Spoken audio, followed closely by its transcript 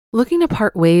Looking to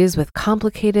part ways with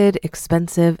complicated,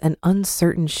 expensive, and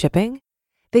uncertain shipping?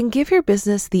 Then give your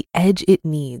business the edge it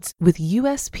needs with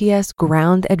USPS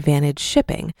Ground Advantage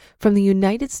shipping from the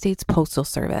United States Postal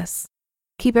Service.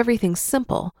 Keep everything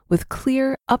simple with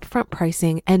clear, upfront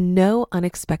pricing and no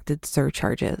unexpected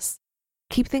surcharges.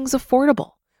 Keep things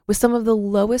affordable with some of the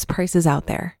lowest prices out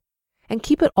there. And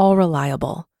keep it all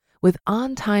reliable with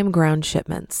on-time ground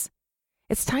shipments.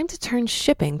 It's time to turn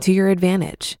shipping to your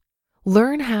advantage.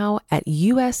 Learn how at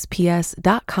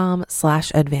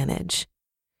USPS.com/advantage.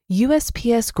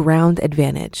 USPS Ground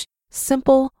Advantage.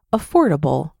 Simple,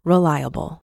 affordable,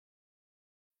 reliable.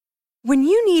 When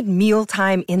you need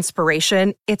mealtime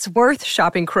inspiration, it's worth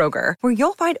shopping Kroger, where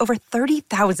you'll find over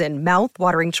 30,000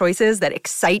 mouth-watering choices that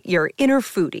excite your inner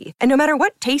foodie. And no matter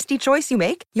what tasty choice you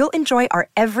make, you'll enjoy our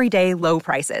everyday low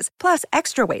prices, plus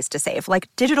extra ways to save, like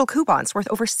digital coupons worth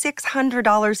over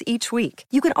 $600 each week.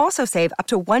 You can also save up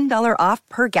to $1 off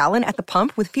per gallon at the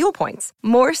pump with fuel points.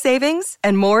 More savings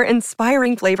and more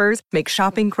inspiring flavors make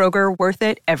shopping Kroger worth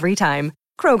it every time.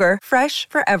 Kroger, fresh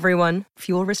for everyone.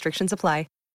 Fuel restrictions apply.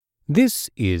 This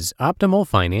is Optimal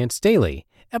Finance Daily,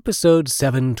 episode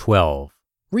 712.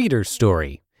 Reader's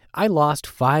Story: I Lost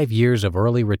 5 Years of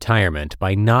Early Retirement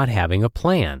by Not Having a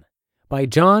Plan, by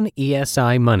John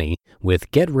ESI Money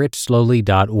with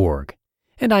GetRichSlowly.org.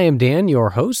 And I am Dan,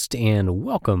 your host, and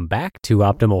welcome back to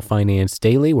Optimal Finance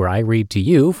Daily, where I read to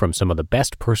you from some of the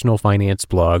best personal finance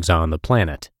blogs on the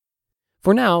planet.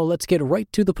 For now, let's get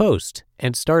right to the post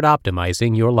and start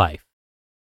optimizing your life.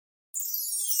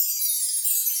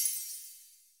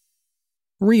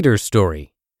 Reader's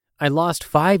Story: I Lost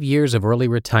 5 Years of Early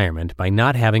Retirement by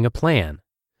Not Having a Plan,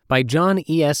 by John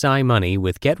ESI Money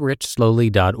with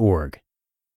GetRichSlowly.org.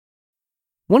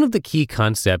 One of the key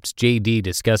concepts JD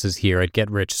discusses here at Get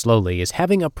Rich Slowly is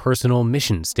having a personal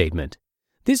mission statement.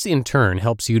 This in turn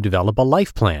helps you develop a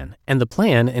life plan, and the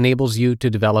plan enables you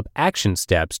to develop action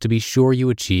steps to be sure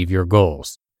you achieve your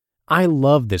goals. I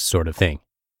love this sort of thing.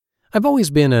 I've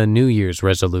always been a New Year's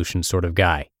resolution sort of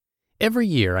guy. Every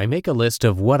year, I make a list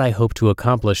of what I hope to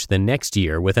accomplish the next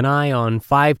year with an eye on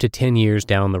 5 to 10 years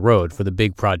down the road for the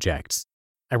big projects.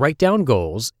 I write down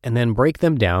goals and then break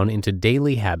them down into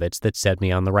daily habits that set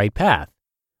me on the right path.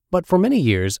 But for many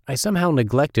years, I somehow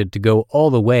neglected to go all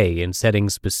the way in setting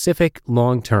specific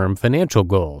long-term financial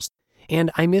goals, and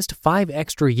I missed 5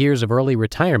 extra years of early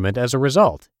retirement as a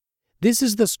result. This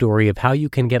is the story of how you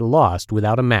can get lost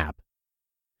without a map.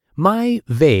 My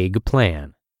vague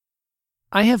plan.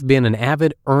 I have been an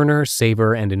avid earner,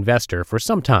 saver, and investor for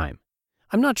some time.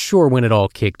 I'm not sure when it all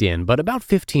kicked in, but about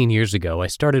 15 years ago, I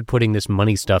started putting this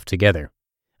money stuff together.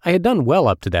 I had done well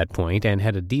up to that point and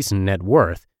had a decent net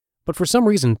worth, but for some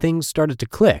reason things started to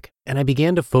click, and I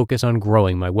began to focus on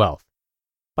growing my wealth.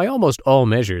 By almost all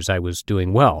measures, I was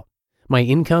doing well. My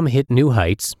income hit new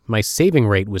heights, my saving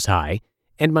rate was high,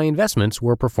 and my investments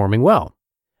were performing well.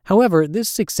 However, this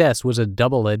success was a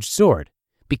double-edged sword.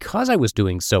 Because I was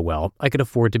doing so well, I could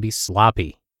afford to be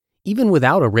sloppy. Even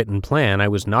without a written plan, I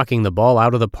was knocking the ball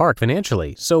out of the park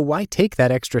financially, so why take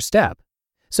that extra step?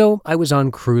 So I was on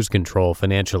cruise control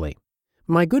financially.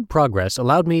 My good progress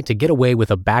allowed me to get away with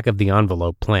a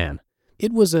back-of-the-envelope plan.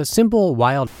 It was a simple,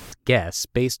 wild guess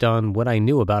based on what I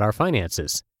knew about our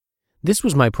finances. This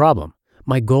was my problem.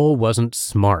 My goal wasn't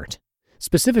SMART.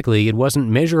 Specifically, it wasn't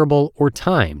measurable or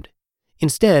timed.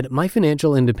 Instead, my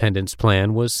financial independence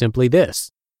plan was simply this: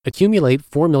 accumulate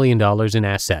 $4 million in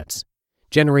assets,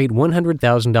 generate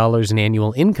 $100,000 in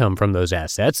annual income from those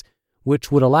assets,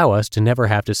 which would allow us to never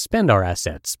have to spend our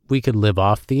assets. We could live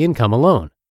off the income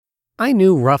alone. I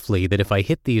knew roughly that if I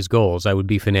hit these goals, I would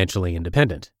be financially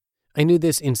independent. I knew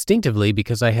this instinctively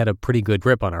because I had a pretty good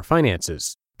grip on our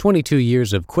finances. 22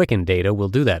 years of Quicken data will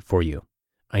do that for you.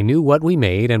 I knew what we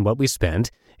made and what we spent,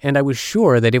 and I was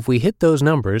sure that if we hit those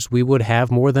numbers, we would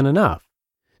have more than enough.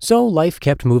 So life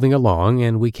kept moving along,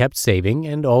 and we kept saving,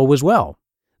 and all was well.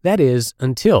 That is,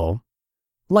 until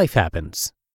life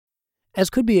happens. As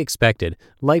could be expected,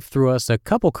 life threw us a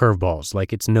couple curveballs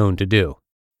like it's known to do.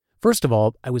 First of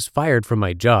all, I was fired from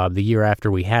my job the year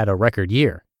after we had a record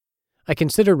year. I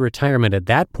considered retirement at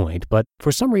that point, but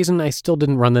for some reason I still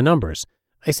didn't run the numbers.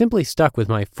 I simply stuck with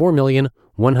my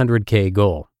 $4,100,000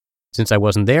 goal. Since I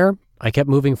wasn't there, I kept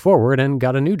moving forward and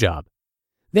got a new job.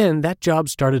 Then that job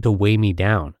started to weigh me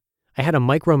down. I had a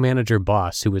micromanager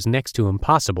boss who was next to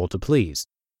impossible to please.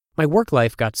 My work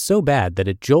life got so bad that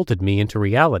it jolted me into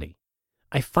reality.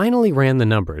 I finally ran the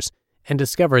numbers and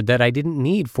discovered that I didn't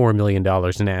need $4 million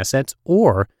in assets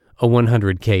or a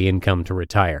 $100,000 income to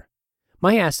retire.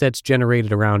 My assets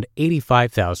generated around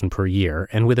 $85,000 per year,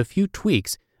 and with a few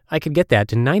tweaks, I could get that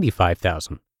to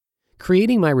 $95,000.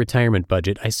 Creating my retirement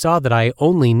budget, I saw that I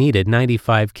only needed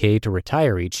 $95K to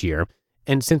retire each year,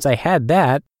 and since I had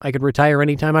that, I could retire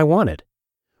anytime I wanted.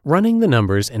 Running the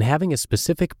numbers and having a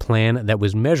specific plan that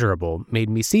was measurable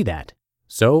made me see that.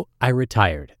 So I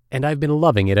retired, and I've been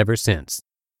loving it ever since.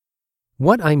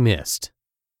 What I missed.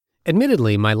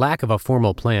 Admittedly, my lack of a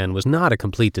formal plan was not a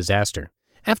complete disaster.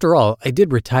 After all, I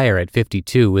did retire at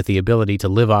 52 with the ability to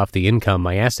live off the income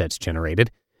my assets generated.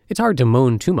 It's hard to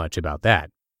moan too much about that.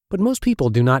 But most people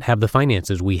do not have the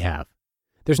finances we have.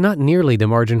 There's not nearly the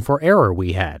margin for error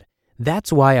we had.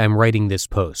 That's why I'm writing this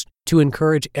post, to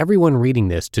encourage everyone reading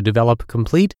this to develop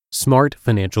complete, smart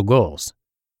financial goals.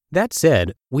 That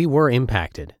said, we were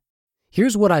impacted.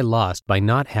 Here's what I lost by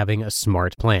not having a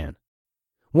smart plan.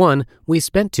 1. We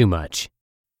spent too much.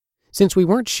 Since we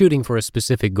weren't shooting for a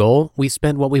specific goal, we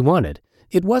spent what we wanted.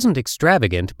 It wasn't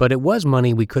extravagant, but it was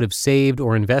money we could have saved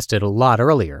or invested a lot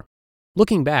earlier.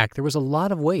 Looking back, there was a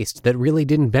lot of waste that really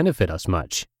didn't benefit us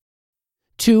much.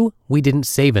 2. We didn't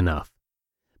save enough.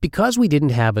 Because we didn't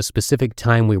have a specific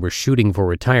time we were shooting for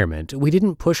retirement, we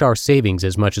didn't push our savings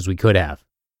as much as we could have.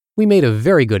 We made a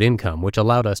very good income, which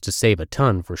allowed us to save a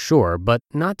ton for sure, but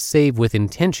not save with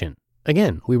intention.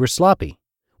 Again, we were sloppy.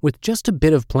 With just a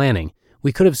bit of planning,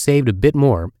 we could have saved a bit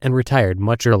more and retired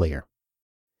much earlier.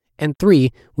 And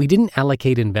 3, we didn't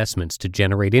allocate investments to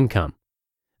generate income.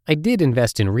 I did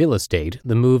invest in real estate,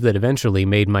 the move that eventually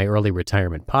made my early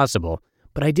retirement possible,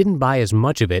 but I didn't buy as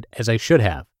much of it as I should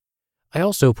have. I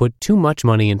also put too much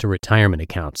money into retirement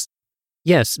accounts.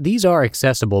 Yes, these are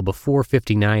accessible before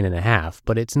 59 and a half,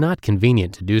 but it's not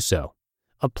convenient to do so.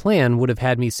 A plan would have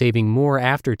had me saving more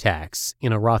after tax,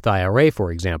 in a Roth IRA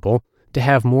for example, to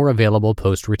have more available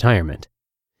post-retirement.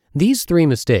 These 3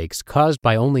 mistakes, caused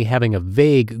by only having a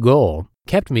vague goal,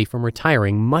 kept me from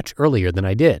retiring much earlier than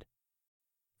I did.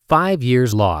 5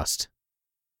 years lost.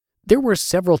 There were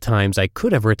several times I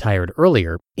could have retired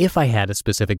earlier if I had a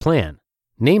specific plan.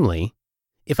 Namely,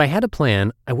 if I had a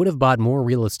plan, I would have bought more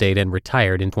real estate and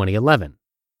retired in 2011.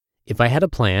 If I had a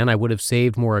plan, I would have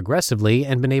saved more aggressively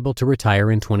and been able to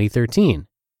retire in 2013.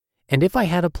 And if I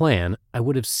had a plan, I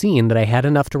would have seen that I had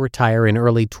enough to retire in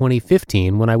early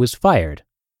 2015 when I was fired.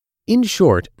 In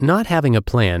short, not having a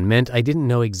plan meant I didn't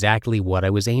know exactly what I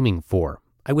was aiming for.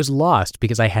 I was lost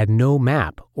because I had no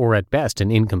map, or at best an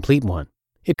incomplete one.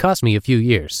 It cost me a few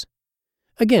years.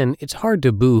 Again, it's hard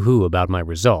to boo-hoo about my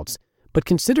results, but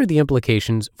consider the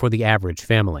implications for the average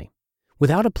family.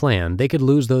 Without a plan, they could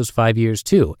lose those 5 years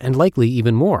too, and likely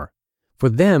even more. For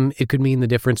them, it could mean the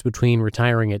difference between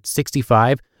retiring at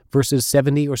 65 versus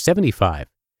 70 or 75.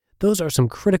 Those are some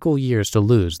critical years to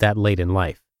lose that late in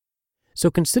life. So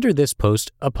consider this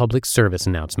post a public service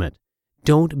announcement.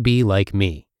 Don't be like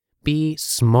me. Be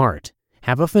smart.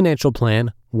 Have a financial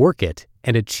plan, work it,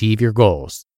 and achieve your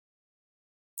goals.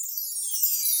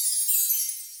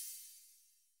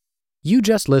 You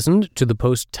just listened to the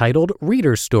post titled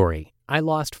Reader's Story, I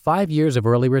Lost 5 Years of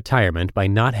Early Retirement by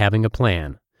Not Having a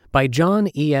Plan, by John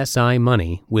ESI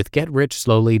Money with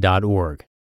GetRichSlowly.org.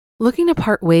 Looking to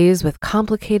part ways with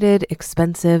complicated,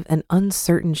 expensive, and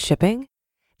uncertain shipping?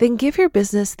 Then give your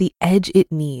business the edge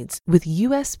it needs with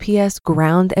USPS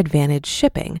Ground Advantage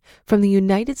shipping from the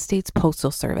United States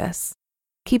Postal Service.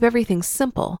 Keep everything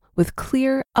simple with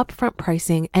clear, upfront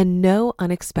pricing and no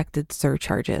unexpected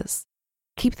surcharges.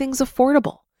 Keep things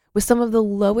affordable with some of the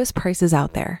lowest prices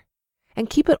out there. And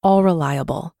keep it all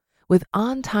reliable with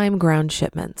on-time ground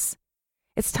shipments.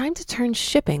 It's time to turn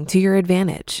shipping to your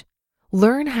advantage.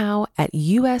 Learn how at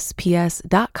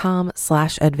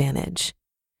USPS.com/advantage.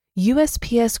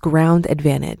 USPS Ground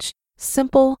Advantage.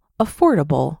 Simple,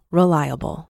 affordable,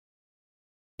 reliable.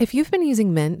 If you've been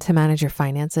using Mint to manage your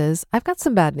finances, I've got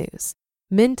some bad news.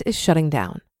 Mint is shutting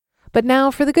down. But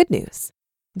now for the good news.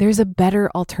 There's a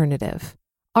better alternative.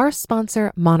 Our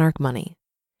sponsor, Monarch Money.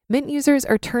 Mint users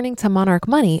are turning to Monarch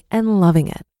Money and loving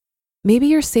it. Maybe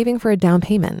you're saving for a down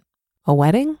payment, a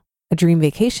wedding, a dream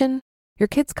vacation, your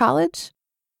kids' college.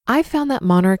 I found that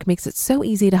Monarch makes it so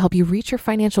easy to help you reach your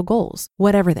financial goals,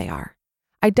 whatever they are.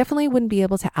 I definitely wouldn't be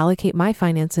able to allocate my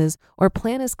finances or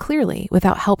plan as clearly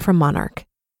without help from Monarch.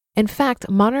 In fact,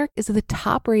 Monarch is the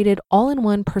top-rated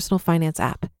all-in-one personal finance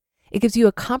app. It gives you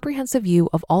a comprehensive view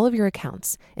of all of your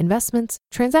accounts, investments,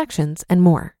 transactions, and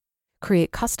more.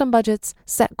 Create custom budgets,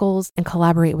 set goals, and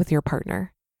collaborate with your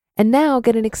partner. And now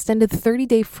get an extended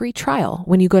 30-day free trial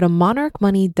when you go to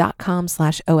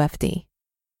monarchmoney.com/OFD.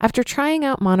 After trying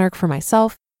out Monarch for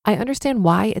myself, I understand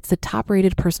why it's the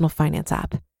top-rated personal finance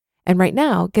app. And right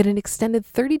now, get an extended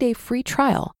 30-day free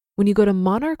trial when you go to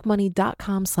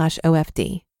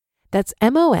monarchmoney.com/OFD. That's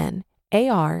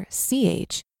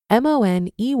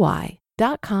MONARCHMONEY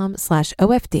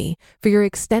betterhelp.com/OFD for your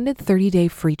extended 30-day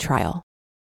free trial.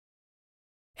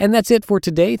 And that's it for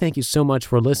today. Thank you so much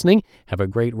for listening. Have a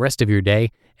great rest of your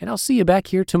day, and I'll see you back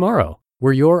here tomorrow,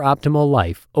 where your optimal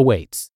life awaits.